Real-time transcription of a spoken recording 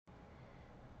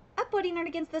up, Buddy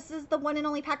Nerdigans? This is the one and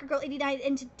only Packer Girl 89,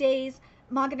 and today's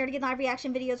Manga Nerdigan live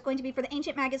reaction video is going to be for the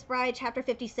Ancient Magus Bride, chapter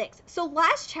 56. So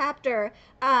last chapter,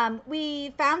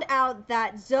 we found out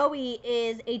that Zoe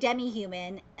is a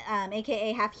demi-human,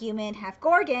 aka half human, half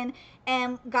Gorgon,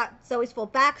 and got Zoe's full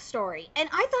backstory. And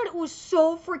I thought it was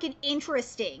so freaking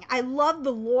interesting. I love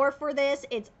the lore for this.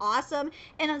 It's awesome.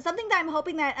 And something that I'm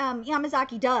hoping that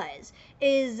Yamazaki does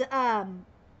is...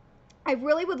 I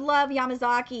really would love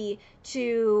Yamazaki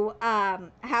to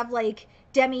have like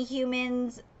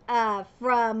demi-humans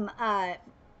from not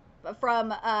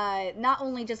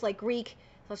only just like Greek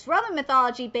 / Roman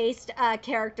mythology based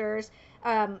characters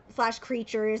 /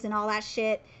 creatures and all that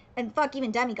shit, and fuck,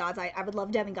 even demigods. I would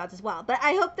love demigods as well. But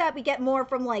I hope that we get more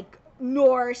from like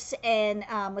Norse and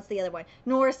what's the other one?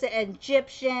 Norse and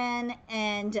Egyptian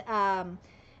and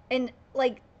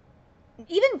like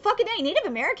even fucking any Native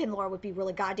American lore would be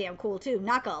really goddamn cool too,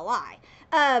 not gonna lie.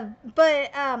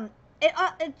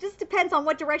 It just depends on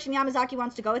what direction Yamazaki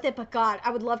wants to go with it. But God,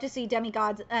 I would love to see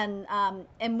demigods and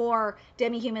more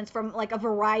demi-humans from like a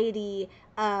variety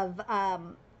of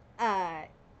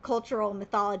cultural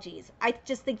mythologies. I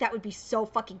just think that would be so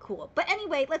fucking cool. But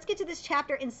anyway, let's get to this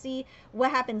chapter and see what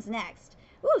happens next.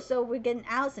 Ooh, so we're getting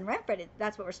Alice and Renfred.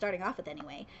 That's what we're starting off with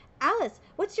anyway. Alice,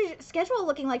 what's your schedule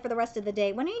looking like for the rest of the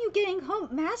day? When are you getting home,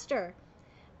 Master?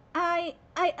 I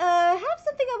have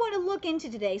something I want to look into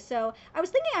today, so I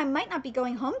was thinking I might not be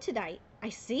going home tonight. I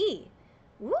see.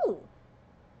 Ooh,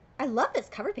 I love this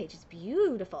cover page. It's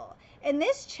beautiful. And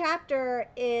this chapter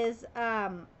is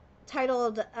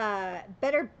titled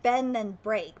Better Bend Than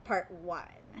Break, Part 1.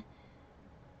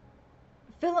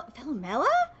 Philomela?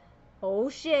 Oh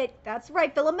shit, that's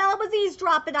right. Philomela was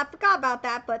eavesdropping. I forgot about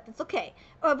that, but it's okay.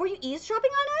 Were you eavesdropping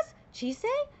on us? Chise?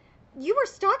 You were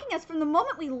stalking us from the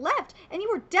moment we left, and you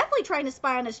were definitely trying to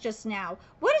spy on us just now.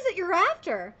 What is it you're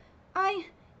after?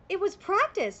 It was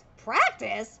practice.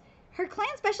 Practice? Her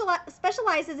clan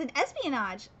specializes in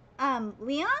espionage.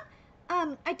 Leon?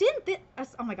 I didn't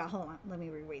oh my god, hold on. Let me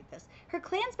reread this. Her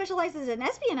clan specializes in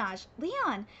espionage.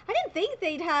 Leon, I didn't think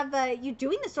they'd have you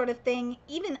doing this sort of thing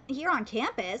even here on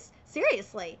campus.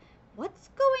 Seriously. What's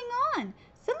going on?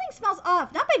 Something smells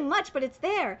off. Not by much, but it's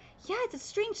there. Yeah, it's a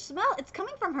strange smell. It's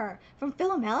coming from her. From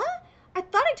Philomela? I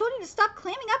thought I told you to stop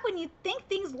clamming up when you think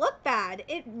things look bad.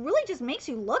 It really just makes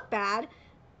you look bad.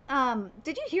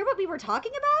 Did you hear what we were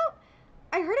talking about?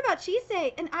 I heard about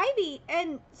Chise and Ivy,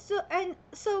 and so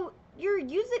you're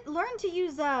learn to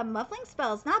use muffling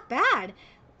spells. Not bad.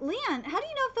 Leon, how do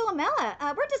you know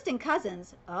Philomela? We're distant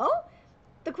cousins. Oh?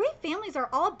 The great families are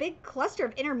all a big cluster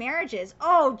of intermarriages.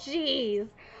 Oh, jeez.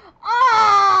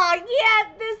 Oh,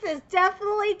 yeah, this is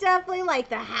definitely like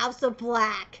the House of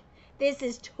Black. This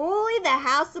is totally the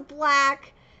House of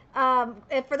Black.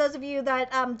 For those of you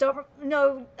that don't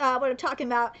know what I'm talking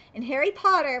about, in Harry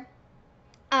Potter,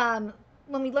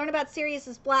 when we learn about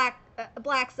Sirius's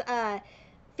Black's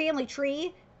family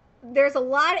tree, there's a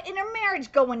lot of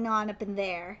intermarriage going on up in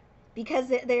there because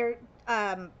they're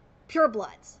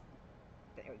purebloods.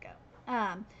 There we go.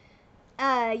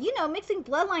 You know, mixing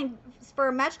bloodlines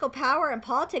for magical power and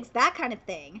politics, that kind of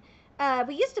thing.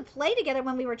 We used to play together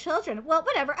when we were children. Well,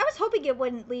 whatever. I was hoping it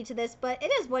wouldn't lead to this, but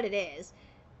it is what it is.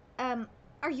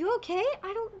 Are you okay?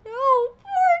 I don't know.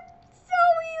 Poor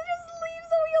Zoe. Just leave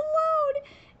Zoe alone.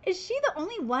 Is she the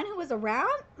only one who was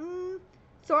around?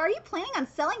 So are you planning on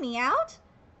selling me out?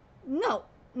 No.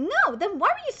 No, then why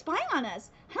were you spying on us?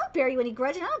 I don't bear you any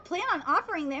grudge, and I don't plan on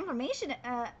offering the information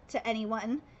to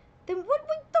anyone. Then what?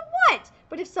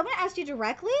 But if someone asked you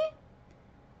directly?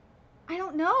 I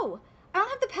don't know. I don't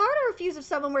have the power to refuse if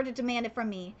someone were to demand it from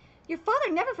me. Your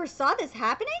father never foresaw this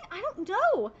happening? I don't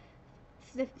know.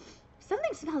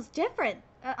 Something smells different.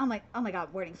 Oh my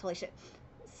god, wordings, holy shit.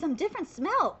 Some different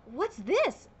smell. What's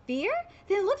this? Fear?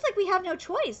 Then it looks like we have no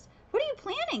choice. What are you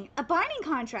planning? A binding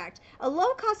contract. A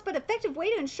low-cost but effective way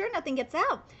to ensure nothing gets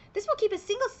out. This will keep a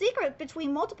single secret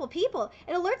between multiple people.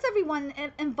 It alerts everyone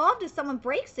involved if someone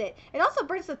breaks it. It also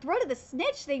burns the throat of the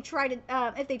snitch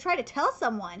if they try to tell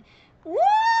someone. Woo!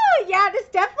 Yeah, this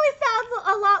definitely sounds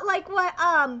a lot like what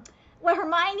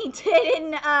Hermione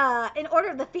did in Order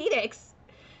of the Phoenix.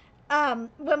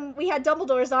 When we had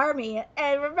Dumbledore's army.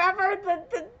 And remember the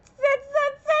snitch?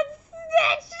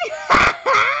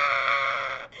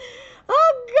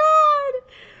 Oh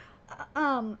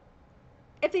god!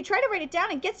 If they try to write it down,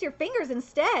 it gets your fingers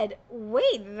instead.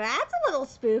 Wait, that's a little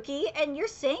spooky. And you're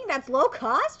saying that's low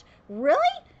cost? Really?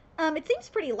 It seems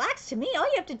pretty lax to me. All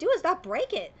you have to do is not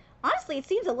break it. Honestly, it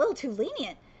seems a little too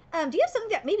lenient. Do you have something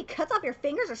that maybe cuts off your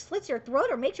fingers or slits your throat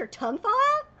or makes your tongue fall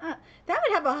out? That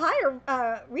would have a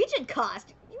higher regent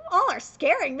cost. You all are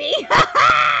scaring me.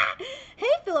 Hey,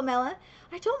 Philip. Philomela.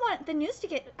 I don't want the news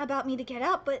about me to get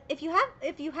out, but if you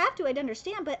have to, I'd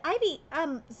understand. But Ivy,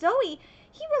 Zoe,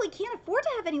 he really can't afford to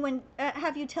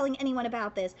have you telling anyone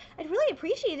about this. I'd really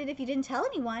appreciate it if you didn't tell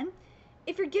anyone.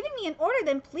 If you're giving me an order,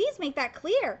 then please make that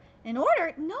clear. An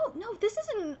order? No, this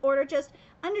isn't an order. Just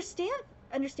understand,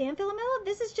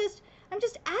 Philomela? I'm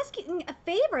just asking a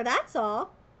favor, that's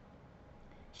all.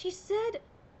 She said,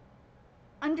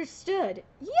 understood.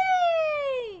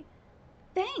 Yay!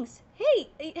 Thanks. Hey,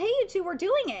 you two, we're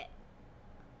doing it.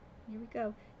 Here we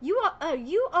go. You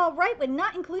all right with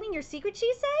not including your secret,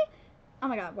 she say? Oh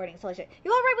my god, wording, silly shit.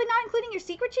 You all right with not including your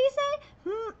secret, she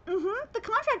say? The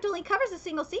contract only covers a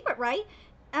single secret, right?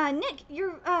 Nick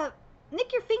your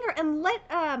finger and let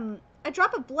a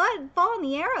drop of blood fall on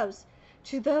the arrows.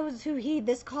 To those who heed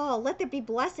this call, let there be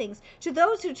blessings. To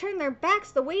those who turn their backs,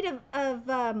 the weight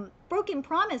of broken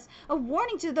promise. A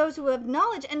warning to those who have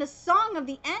knowledge, and a song of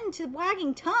the end to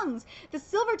wagging tongues. The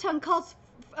silver tongue calls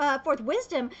forth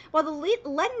wisdom, while the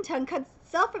leaden tongue cuts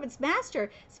itself from its master.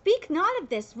 Speak not of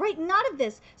this, write not of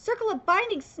this. Circle a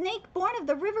binding snake born of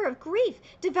the river of grief.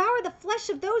 Devour the flesh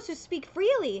of those who speak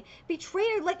freely.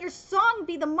 Betrayer, let your song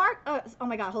be the mark. Oh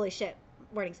my god, holy shit.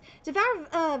 Wordings.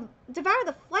 Devour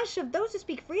the flesh of those who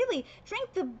speak freely.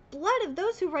 Drink the blood of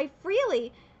those who write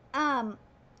freely.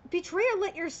 Betrayer,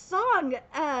 let your song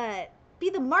be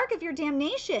the mark of your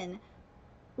damnation.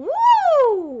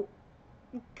 Woo!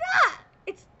 God,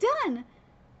 it's done.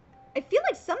 I feel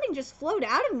like something just flowed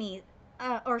out of me,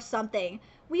 or something.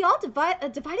 We all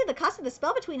divided the cost of the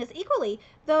spell between us equally.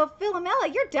 Though,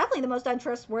 Philomela, you're definitely the most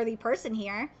untrustworthy person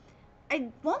here. I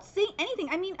won't say anything.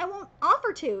 I mean, I won't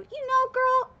offer to. You know,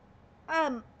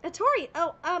 girl. Atori.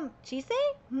 Oh, Chise?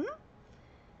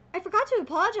 I forgot to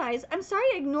apologize. I'm sorry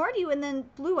I ignored you and then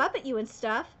blew up at you and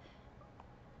stuff.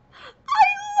 I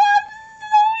love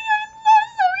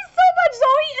Zoe so much.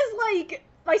 Zoe is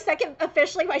like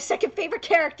officially my second favorite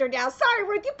character now. Sorry,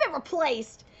 Ruth, you've been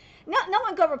replaced. No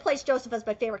one go replace Joseph as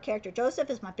my favorite character. Joseph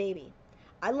is my baby.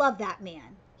 I love that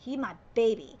man. He my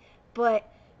baby. But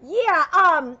yeah,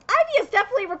 Ivy has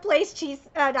definitely replaced Ivy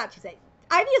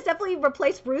has definitely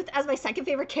replaced Ruth as my second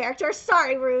favorite character.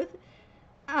 Sorry, Ruth.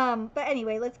 But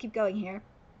anyway, let's keep going here.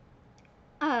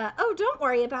 Oh, don't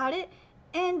worry about it.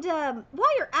 And,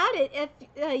 while you're at it, if,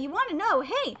 you want to know,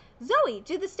 hey, Zoe,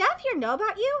 do the staff here know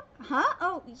about you? Huh?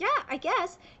 Oh, yeah, I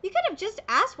guess. You could have just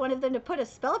asked one of them to put a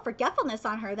spell of forgetfulness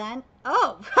on her then.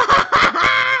 Oh.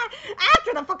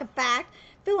 After the fucking fact.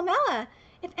 Philomela,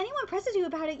 if anyone presses you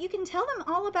about it, you can tell them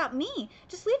all about me.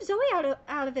 Just leave Zoe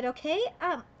out of it, okay?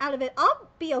 Out of it. I'll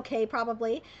be okay,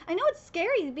 probably. I know it's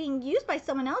scary being used by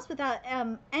someone else without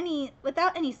any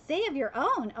say of your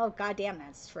own. Oh, goddamn,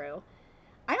 that's true.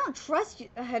 I don't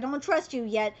trust you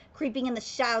yet, creeping in the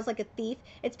shadows like a thief.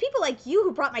 It's people like you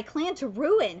who brought my clan to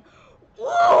ruin.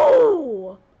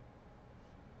 Whoa!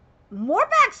 More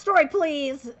backstory,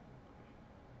 please.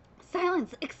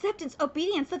 Silence, acceptance,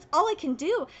 obedience, that's all I can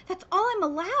do. That's all I'm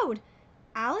allowed.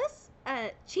 Alice?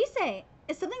 Chise,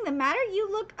 is something the matter? You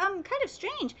look, kind of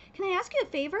strange. Can I ask you a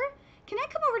favor? Can I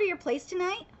come over to your place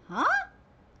tonight? Huh?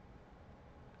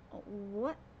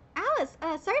 What? Alice,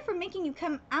 sorry for making you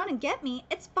come out and get me.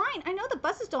 It's fine. I know the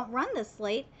buses don't run this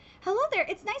late. Hello there.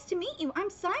 It's nice to meet you. I'm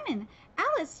Simon.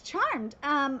 Alice, charmed.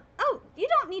 Oh, you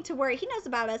don't need to worry. He knows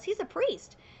about us. He's a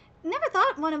priest. Never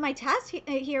thought one of my tasks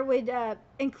here would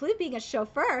include being a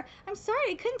chauffeur. I'm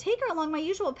sorry, I couldn't take her along my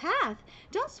usual path.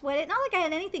 Don't sweat it. Not like I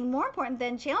had anything more important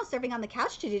than channel surfing on the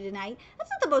couch to do tonight. That's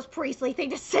not the most priestly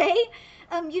thing to say.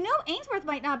 You know, Ainsworth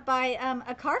might not buy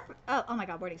a car. Oh my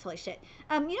God, wording's holy shit.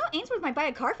 You know, Ainsworth might buy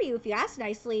a car for you if you ask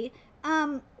nicely.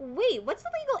 Wait, what's the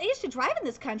legal age to drive in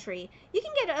this country? You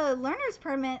can get a learner's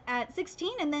permit at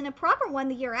 16 and then a proper one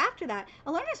the year after that.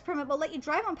 A learner's permit will let you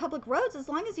drive on public roads as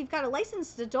long as you've got a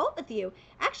licensed adult with you.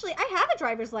 Actually, I have a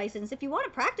driver's license. If you want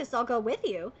to practice, I'll go with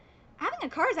you. Having a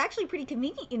car is actually pretty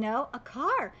convenient, you know. A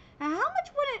car. How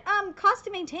much would it cost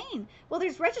to maintain? Well,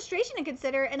 there's registration to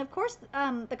consider, and of course,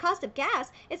 the cost of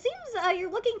gas. It seems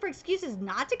you're looking for excuses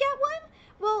not to get one.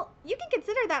 Well, you can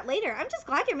consider that later. I'm just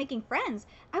glad you're making friends.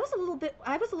 I was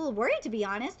a little worried, to be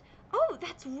honest. Oh,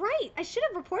 that's right. I should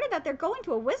have reported that they're going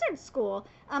to a wizard school.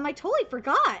 I totally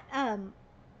forgot. Hold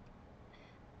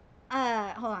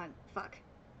on. Fuck.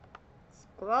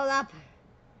 Scroll up.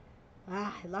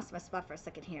 I lost my spot for a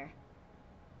second here.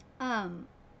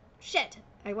 Shit.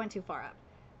 I went too far up.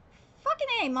 Fucking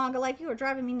A, Manga Life, you are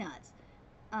driving me nuts.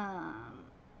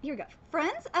 Here we go.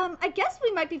 Friends? I guess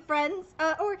we might be friends.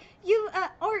 Or you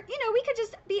know, we could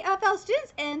just be fellow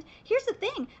students. And here's the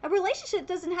thing. A relationship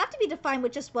doesn't have to be defined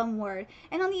with just one word.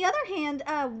 And on the other hand,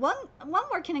 one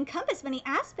word can encompass many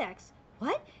aspects.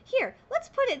 What? Here, let's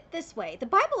put it this way. The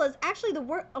Bible is actually the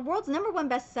world's #1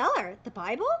 bestseller. The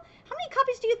Bible? How many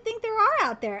copies do you think there are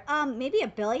out there? Maybe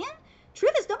 1 billion?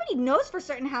 Truth is, nobody knows for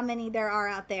certain how many there are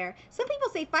out there. Some people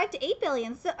say 5 to 8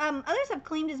 billion. So, others have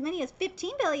claimed as many as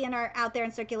 15 billion are out there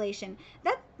in circulation.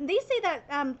 They say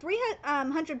that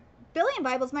 300 billion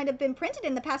Bibles might have been printed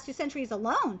in the past 2 centuries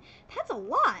alone. That's a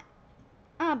lot.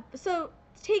 So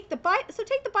take the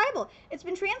Bible. It's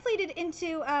been translated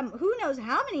into who knows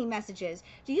how many messages.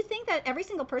 Do you think that every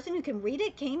single person who can read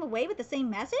it came away with the same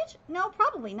message? No,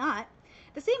 probably not.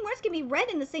 The same words can be read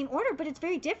in the same order, but it's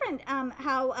very different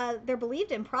how they're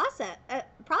believed and processed.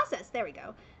 There we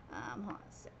go. Hold on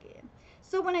a second.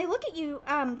 So when I look at you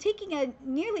taking a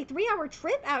nearly 3-hour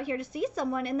trip out here to see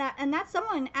someone, and that's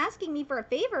someone asking me for a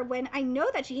favor when I know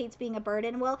that she hates being a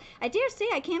burden, well, I dare say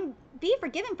I can be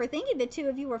forgiven for thinking the two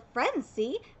of you were friends.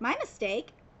 See, my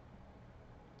mistake.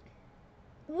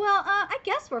 Well, I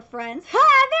guess we're friends.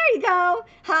 Ha! There you go.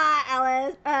 Hi,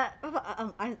 Alice.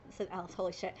 I said Alice.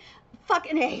 Holy shit.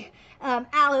 Fucking A.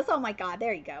 Alice. Oh my God.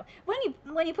 There you go. When you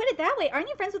put it that way, aren't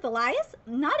you friends with Elias?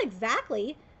 Not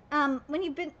exactly. When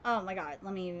you've been. Oh my God.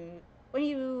 When you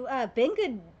been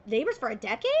good neighbors for a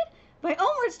decade? My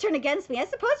own words turn against me. I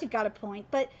suppose you've got a point,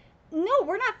 but no,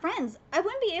 we're not friends. I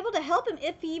wouldn't be able to help him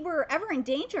if he were ever in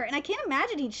danger, and I can't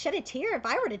imagine he'd shed a tear if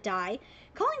I were to die.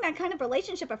 Calling that kind of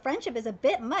relationship a friendship is a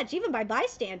bit much, even by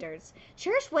bystanders.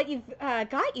 Cherish what you've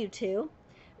got you two.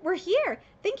 We're here.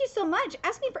 Thank you so much.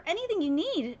 Ask me for anything you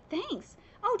need. Thanks.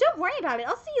 Oh, don't worry about it.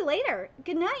 I'll see you later.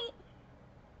 Good night.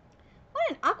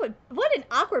 What an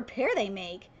awkward pair they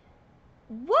make.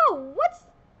 Whoa,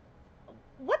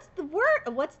 what's the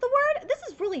word? This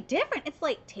is really different. It's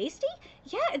like tasty?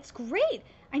 Yeah, it's great.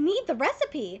 I need the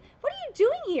recipe. What are you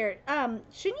doing here?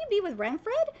 Shouldn't you be with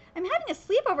Renfred? I'm having a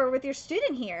sleepover with your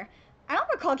student here. I don't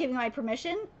recall giving my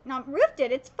permission. No, Ruth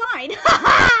did. It's fine.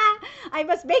 I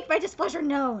must make my displeasure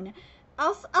known.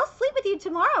 I'll sleep with you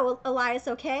tomorrow, Elias,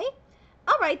 okay?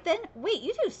 All right, then. Wait,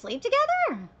 you two sleep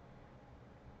together?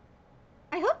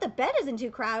 I hope the bed isn't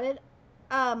too crowded.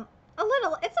 A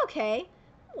little. It's okay.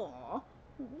 Aw.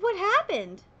 What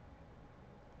happened?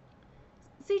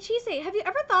 Say, Chise, have you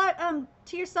ever thought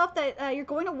to yourself that you're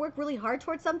going to work really hard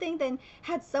towards something, then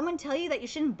had someone tell you that you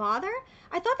shouldn't bother?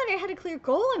 I thought that I had a clear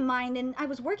goal in mind and I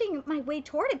was working my way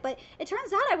toward it, but it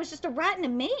turns out I was just a rat in a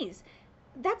maze.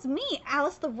 That's me,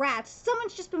 Alice the Rat.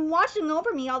 Someone's just been watching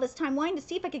over me all this time, wanting to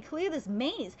see if I could clear this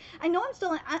maze. I know I'm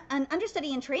still an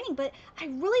understudy in training, but I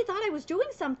really thought I was doing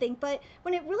something. But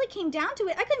when it really came down to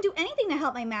it, I couldn't do anything to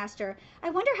help my master. I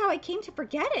wonder how I came to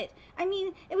forget it. I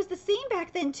mean, it was the same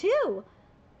back then, too.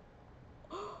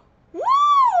 Woo!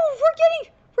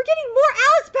 We're getting more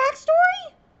Alice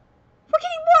backstory? We're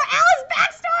getting more Alice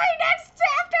backstory next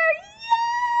chapter!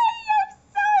 Yay! I'm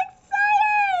so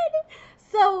excited!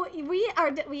 So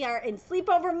we are in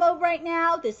sleepover mode right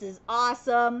now. This is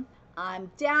awesome. I'm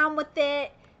down with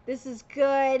it. This is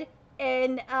good.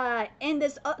 And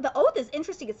this the oath is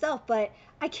interesting itself, but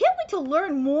I can't wait to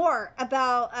learn more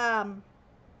about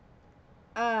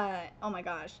oh my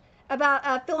gosh,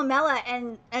 about Philomela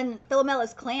and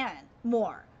Philomella's clan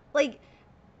more. Like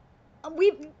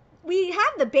we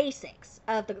have the basics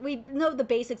of we know the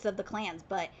basics of the clans,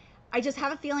 but I just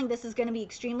have a feeling this is going to be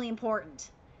extremely important.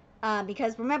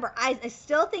 Because remember, I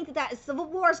still think that a civil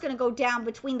war is going to go down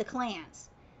between the clans.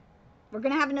 We're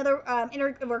going to have another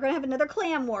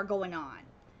clan war going on.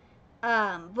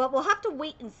 But we'll have to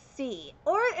wait and see.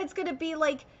 Or it's going to be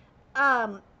like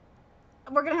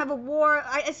we're going to have a war.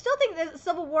 I still think the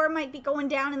civil war might be going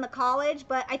down in the college,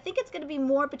 but I think it's going to be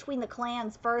more between the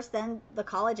clans first than the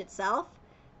college itself.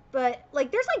 But,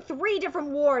 like, there's, like, 3 different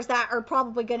wars that are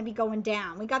probably going to be going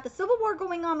down. We got the civil war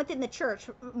going on within the church,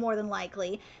 more than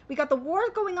likely. We got the war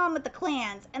going on with the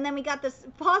clans. And then we got this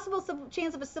possible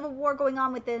chance of a civil war going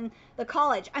on within the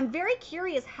college. I'm very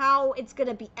curious how it's going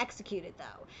to be executed,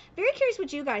 though. Very curious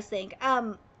what you guys think. Let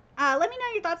me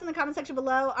know your thoughts in the comment section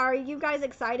below. Are you guys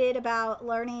excited about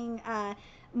learning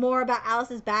more about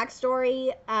Alice's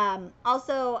backstory?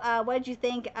 Also, what did you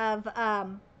think of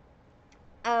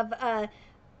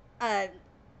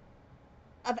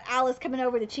Alice coming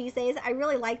over to Chise's? I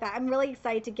really like that. I'm really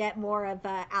excited to get more of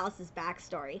Alice's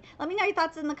backstory. Let me know your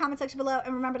thoughts in the comment section below,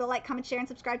 and remember to like, comment, share, and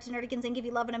subscribe to Nerdigans Inc. if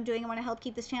you love what I'm doing and want to help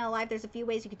keep this channel alive. There's a few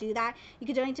ways you could do that. You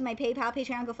could donate to my PayPal,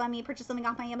 Patreon, GoFundMe, purchase something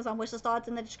off my Amazon wishlist. All it's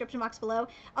in the description box below.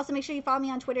 Also, make sure you follow me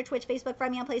on Twitter, Twitch, Facebook,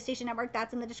 friend me on PlayStation Network.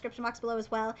 That's in the description box below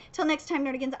as well. Till next time,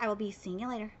 Nerdigans, I will be seeing you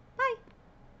later.